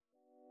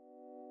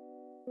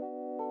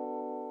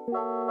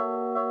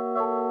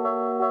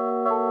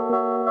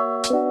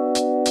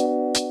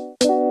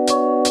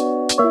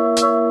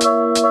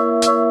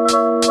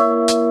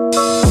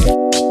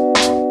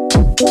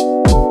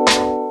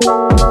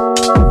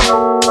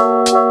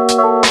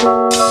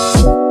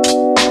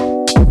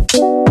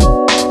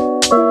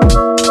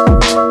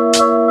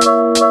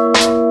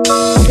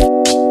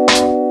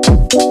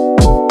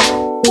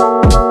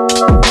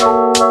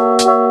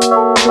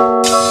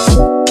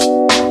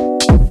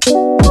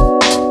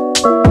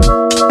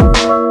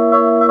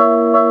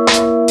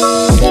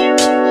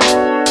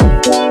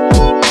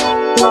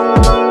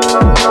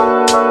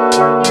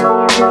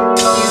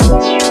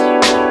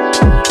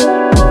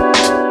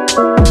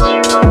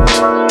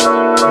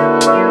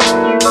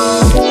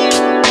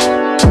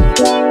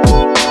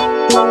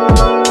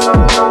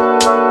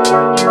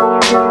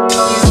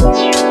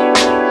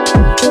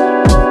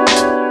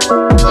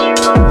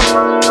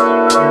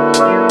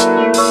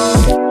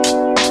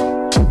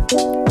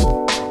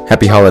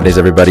Happy holidays,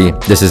 everybody.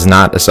 This is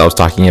not a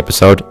self-talking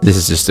episode. This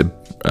is just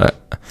I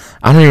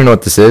don't even know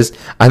what this is.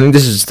 I think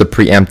this is just a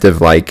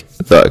preemptive, like,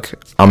 look,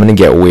 I'm going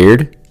to get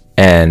weird,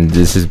 and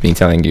this is me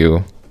telling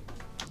you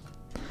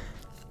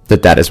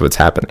that is what's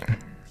happening.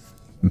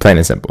 Plain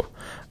and simple.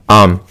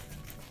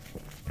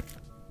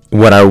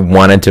 What I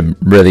wanted to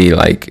really,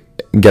 like,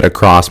 get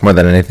across more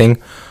than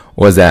anything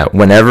was that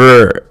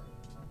whenever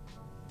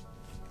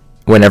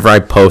I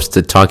post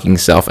a Talking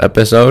Self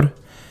episode,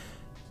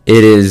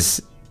 it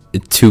is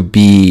to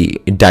be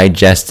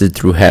digested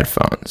through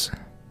headphones,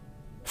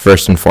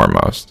 first and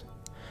foremost.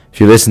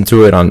 If you listen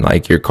to it on,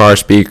 like, your car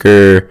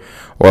speaker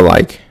or,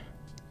 like,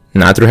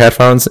 not through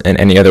headphones in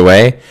any other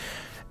way,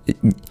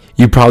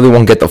 you probably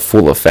won't get the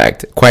full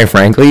effect. Quite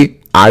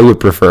frankly, I would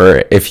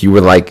prefer if you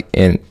were, like,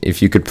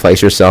 if you could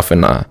place yourself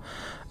in a,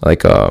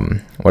 like,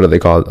 what do they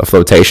call it, a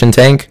flotation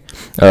tank,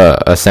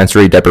 a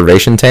sensory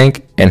deprivation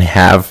tank, and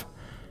have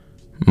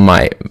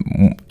my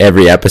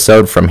every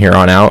episode from here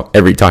on out,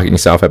 every Talking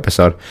Self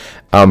episode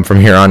from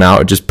here on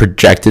out, just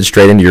projected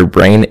straight into your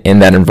brain in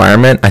that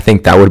environment. I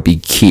think that would be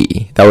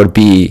key. That would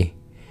be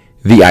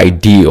the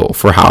ideal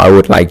for how I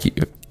would like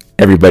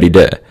everybody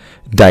to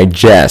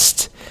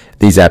digest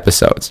these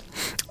episodes.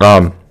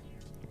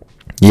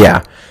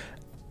 Yeah.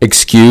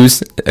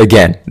 Excuse,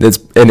 again, that's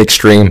an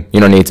extreme.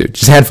 You don't need to.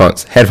 Just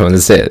headphones.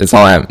 That's it. That's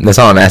all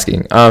I'm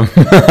asking.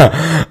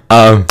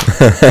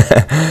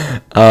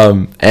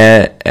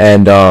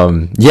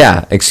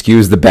 Yeah,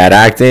 excuse the bad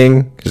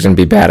acting. There's gonna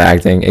be bad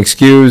acting.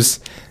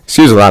 Excuse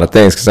a lot of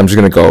things, because I'm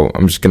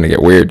just gonna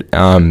get weird.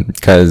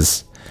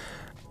 Because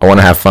I want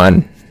to have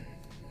fun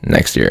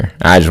next year.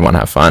 I just want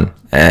to have fun,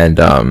 and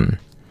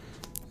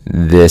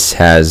this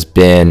has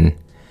been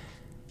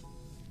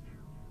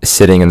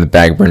sitting in the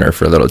back burner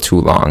for a little too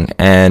long,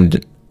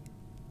 and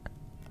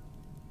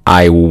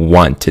I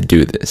want to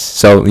do this.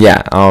 So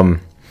yeah,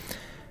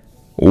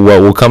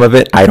 what will come of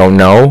it, I don't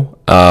know.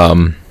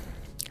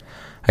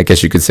 I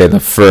guess you could say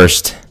the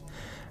first,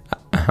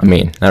 I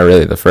mean, not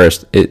really the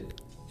first,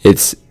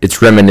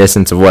 it's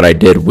reminiscent of what I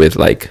did with,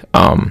 like,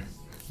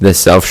 the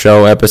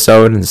self-show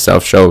episode, the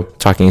self-show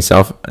Talking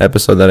Self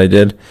episode that I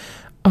did.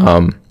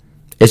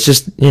 It's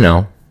just,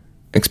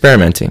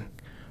 experimenting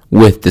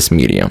with this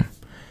medium,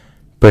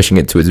 pushing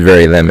it to its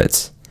very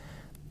limits.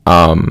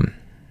 At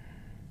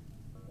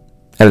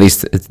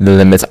least it's the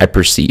limits I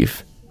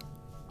perceive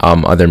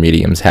other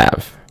mediums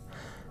have.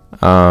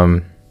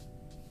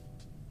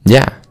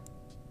 Yeah.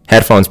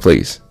 Headphones,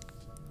 please,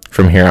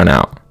 from here on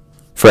out,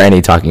 for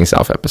any Talking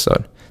Self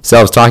episode.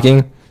 Self's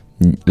talking,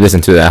 listen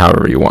to that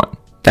however you want.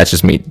 That's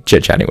just me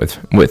chit-chatting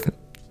with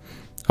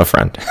a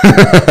friend.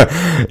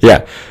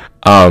 Yeah.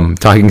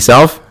 Talking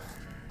Self,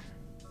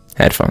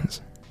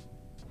 headphones.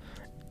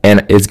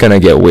 And it's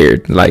gonna get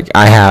weird. Like,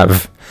 I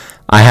have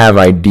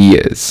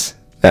ideas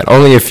that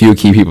only a few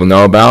key people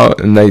know about,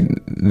 and they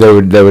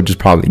would just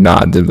probably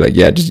nod. They'd be like,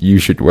 yeah, just you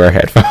should wear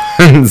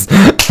headphones.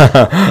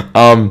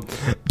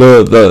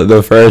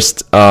 The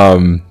first,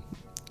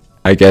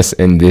 I guess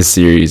in this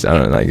series, I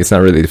don't know, like, it's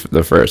not really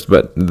the first,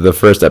 but the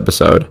first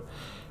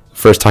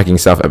Talking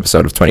Self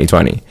episode of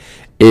 2020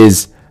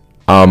 is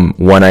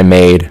one I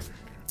made.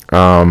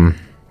 I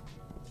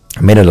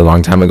made it a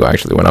long time ago,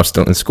 actually, when I was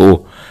still in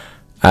school.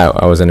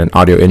 I was in an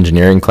audio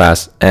engineering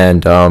class,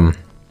 and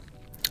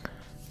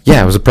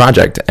yeah, it was a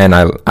project, and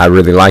I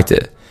really liked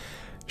it.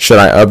 Should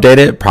I update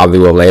it? Probably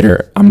will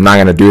later. I'm not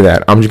gonna do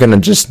that. I'm just gonna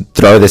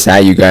throw this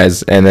at you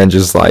guys, and then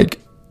just, like,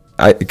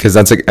 because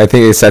I think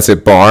it sets a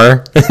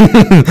bar.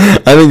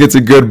 I think it's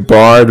a good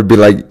bar to be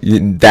like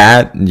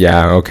that.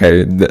 Yeah,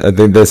 okay. I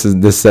think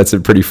this sets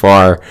it pretty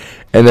far,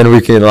 and then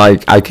we can,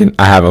 like, I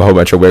have a whole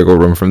bunch of wiggle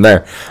room from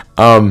there.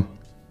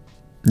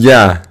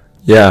 Yeah.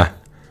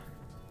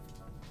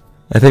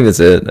 I think that's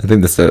it. I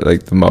think that's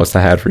the most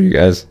I had for you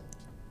guys.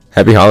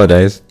 Happy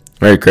holidays.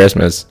 Merry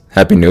Christmas.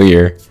 Happy New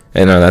Year.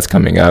 I know that's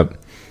coming up.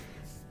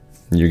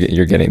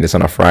 You're getting this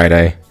on a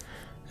Friday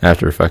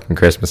after fucking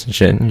Christmas and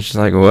shit. And you're just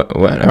like, what?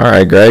 All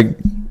right, Greg,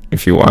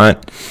 if you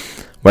want.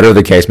 Whatever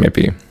the case may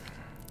be.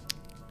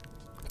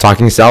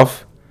 Talking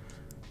Self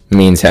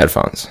means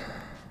headphones.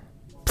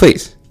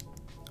 please.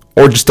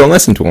 Or just don't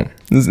listen to them.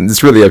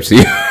 It's really up to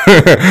you.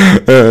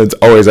 It's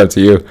always up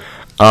to you.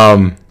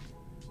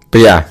 But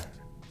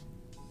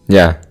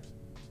yeah.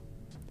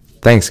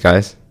 Thanks,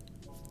 guys,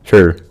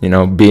 for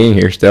being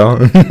here still,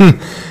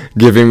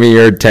 giving me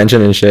your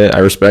attention and shit. I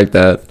respect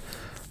that.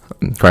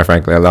 Quite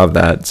frankly, I love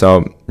that.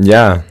 So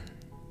yeah,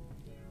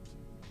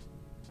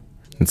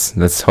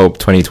 let's hope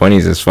 2020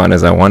 is as fun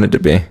as I want it to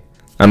be.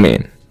 I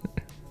mean,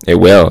 it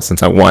will,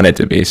 since I want it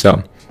to be.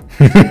 So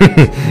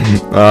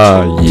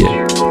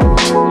yeah.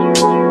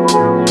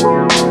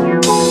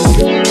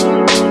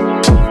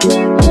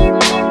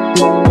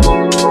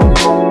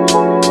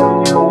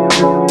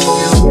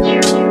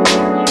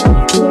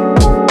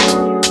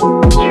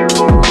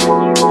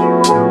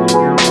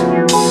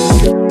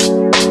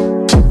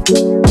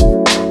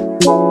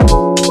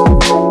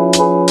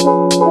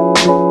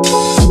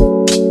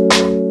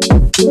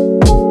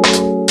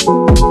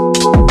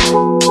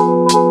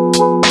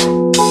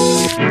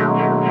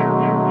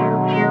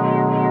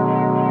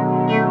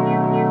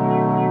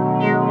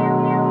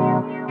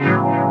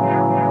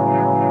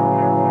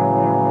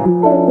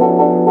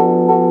 Thank you.